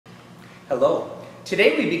Hello.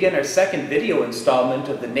 Today we begin our second video installment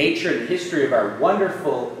of the nature and history of our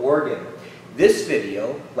wonderful organ. This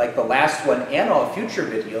video, like the last one and all future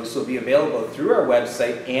videos, will be available through our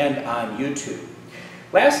website and on YouTube.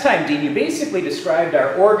 Last time, Dean, you basically described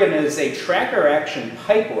our organ as a tracker action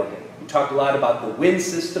pipe organ. We talked a lot about the wind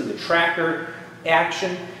system, the tracker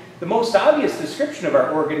action. The most obvious description of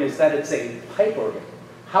our organ is that it's a pipe organ.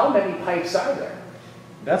 How many pipes are there?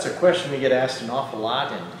 That's a question we get asked an awful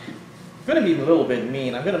lot, and I'm going to be a little bit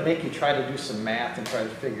mean. I'm going to make you try to do some math and try to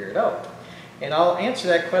figure it out. And I'll answer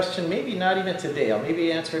that question maybe not even today. I'll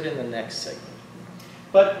maybe answer it in the next segment.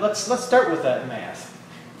 But let's start with that math.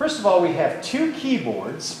 First of all, we have two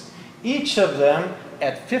keyboards, each of them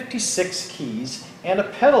at 56 keys, and a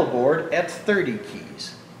pedal board at 30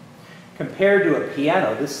 keys. Compared to a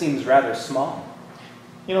piano, this seems rather small.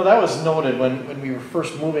 You know, that was noted when we were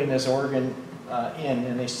first moving this organ in,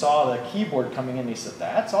 and they saw the keyboard coming in. They said,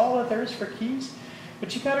 that's all that there is for keys?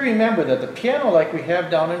 But you got to remember that the piano, like we have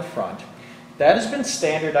down in front, that has been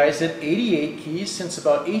standardized at 88 keys since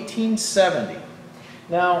about 1870.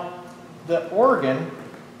 Now, the organ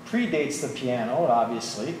predates the piano,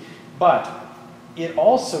 obviously, but it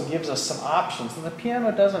also gives us some options that the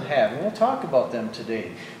piano doesn't have, and we'll talk about them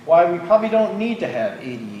today. Why we probably don't need to have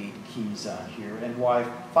 88 keys on here, and why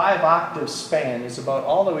 5-octave span is about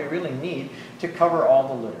all that we really need to cover all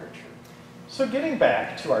the literature. So getting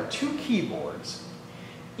back to our two keyboards,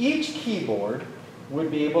 each keyboard would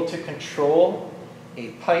be able to control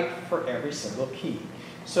a pipe for every single key.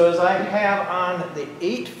 So as I have on the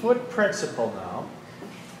 8-foot principle now,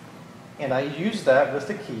 and I use that with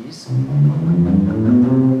the keys,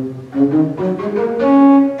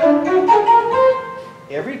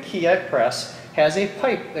 every key I press has a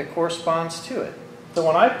pipe that corresponds to it. So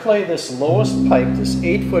when I play this lowest pipe, this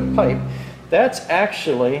 8-foot pipe, that's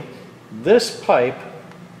actually this pipe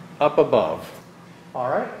up above. All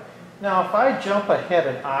right? Now if I jump ahead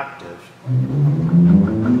an octave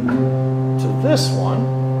to this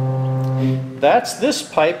one, that's this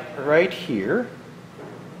pipe right here.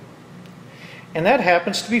 And that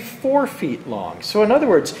happens to be 4 feet long. So in other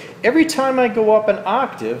words, every time I go up an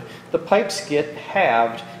octave, the pipes get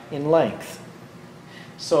halved in length.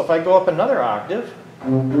 So if I go up another octave,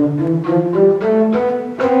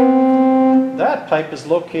 that pipe is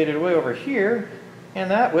located way over here,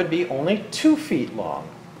 and that would be only 2 feet long.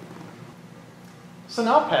 So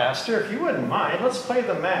now, Pastor, if you wouldn't mind, let's play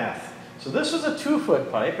the math. So this is a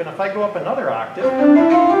 2-foot pipe, and if I go up another octave,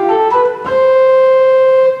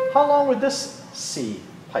 how long would this C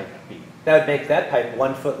pipe be? That would make that pipe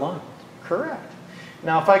 1 foot long. Correct.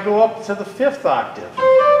 Now if I go up to the 5th octave,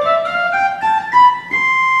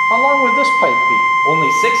 how long would this pipe be?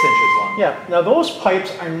 Only 6 inches long. Yeah, now those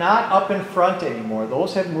pipes are not up in front anymore.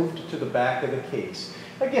 Those have moved to the back of the case.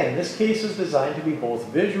 Again, this case is designed to be both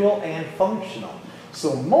visual and functional.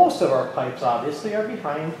 So most of our pipes obviously are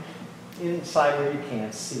behind inside where you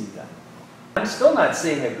can't see them. I'm still not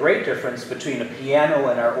seeing a great difference between a piano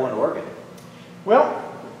and our own organ.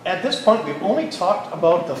 Well, at this point we've only talked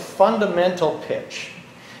about the fundamental pitch.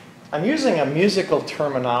 I'm using a musical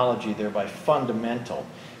terminology there by fundamental.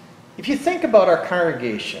 If you think about our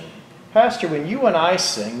congregation, Pastor, when you and I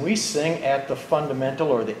sing, we sing at the fundamental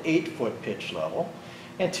or the 8-foot pitch level,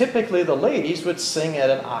 and typically the ladies would sing at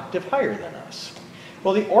an octave higher than us.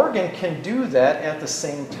 Well, the organ can do that at the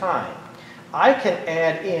same time. I can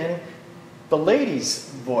add in the ladies'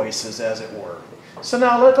 voices, as it were. So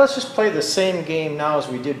now let's just play the same game now as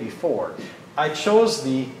we did before. I chose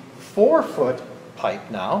the 4-foot pipe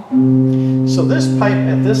now. So this pipe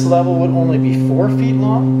at this level would only be 4 feet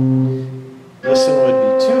long. This one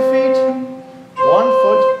would be 2 feet, 1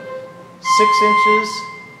 foot, 6 inches,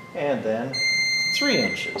 and then 3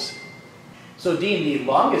 inches. So Dean, the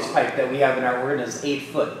longest pipe that we have in our organ is 8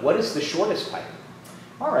 foot. What is the shortest pipe?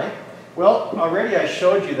 All right. Well, already I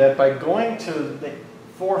showed you that by going to the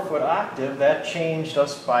 4-foot octave, that changed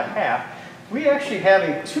us by half. We actually have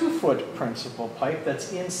a 2-foot principal pipe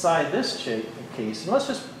that's inside this case. And let's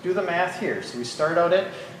just do the math here. So we start out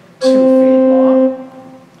at 2 feet long,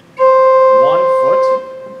 1 foot,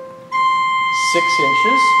 6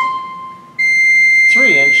 inches,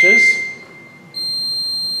 3 inches,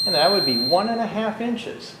 and that would be 1.5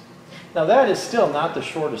 inches. Now that is still not the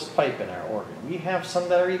shortest pipe in our organ. We have some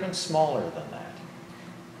that are even smaller than that.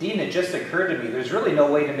 Dean, it just occurred to me, there's really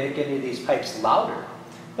no way to make any of these pipes louder.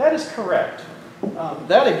 That is correct.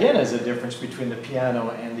 That again is a difference between the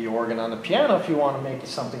piano and the organ. On the piano, if you want to make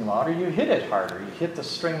something louder, you hit it harder. You hit the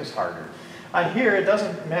strings harder. On here, it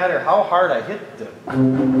doesn't matter how hard I hit the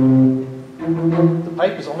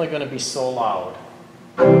pipe is only going to be so loud.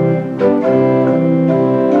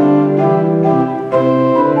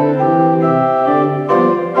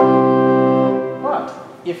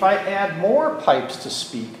 4 pipes to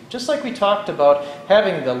speak, just like we talked about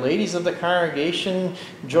having the ladies of the congregation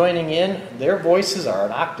joining in, their voices are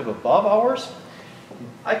an octave above ours.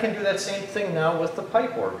 I can do that same thing now with the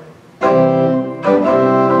pipe organ.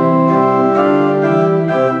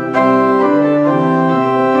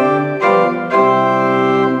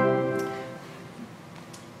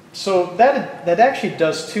 So that actually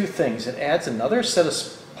does 2 things. It adds another set of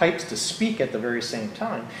pipes to speak at the very same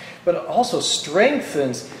time, but it also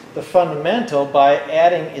strengthens the fundamental by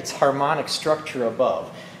adding its harmonic structure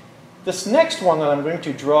above. This next one that I'm going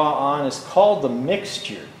to draw on is called the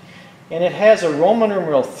mixture, and it has a Roman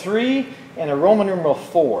numeral 3 and a Roman numeral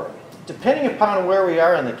 4. Depending upon where we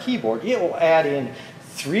are on the keyboard, it will add in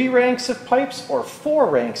 3 ranks of pipes or 4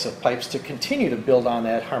 ranks of pipes to continue to build on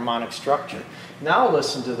that harmonic structure. Now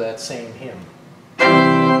listen to that same hymn.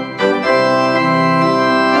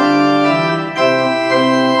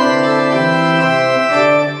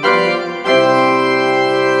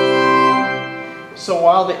 So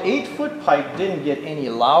while the 8-foot pipe didn't get any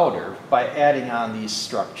louder by adding on these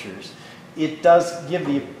structures, it does give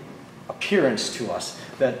the appearance to us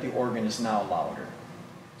that the organ is now louder.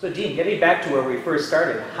 So Dean, getting back to where we first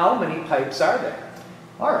started, how many pipes are there?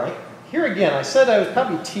 All right, here again, I said I would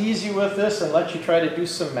probably tease you with this and let you try to do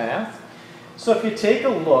some math. So if you take a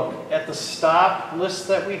look at the stop list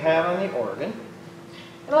that we have on the organ,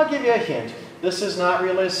 and I'll give you a hint, this is not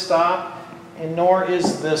really a stop, and nor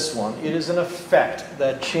is this one. It is an effect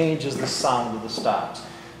that changes the sound of the stops.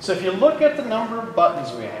 So if you look at the number of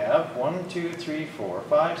buttons we have, 1, 2, 3, 4,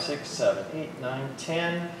 5, 6, 7, 8, 9,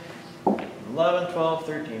 10, 11, 12,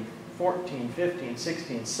 13, 14, 15,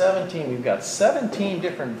 16, 17. We've got 17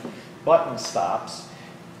 different button stops.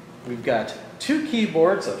 We've got 2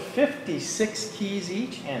 keyboards of 56 keys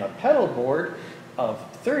each and a pedal board of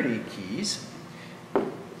 30 keys.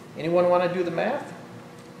 Anyone want to do the math?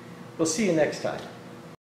 We'll see you next time.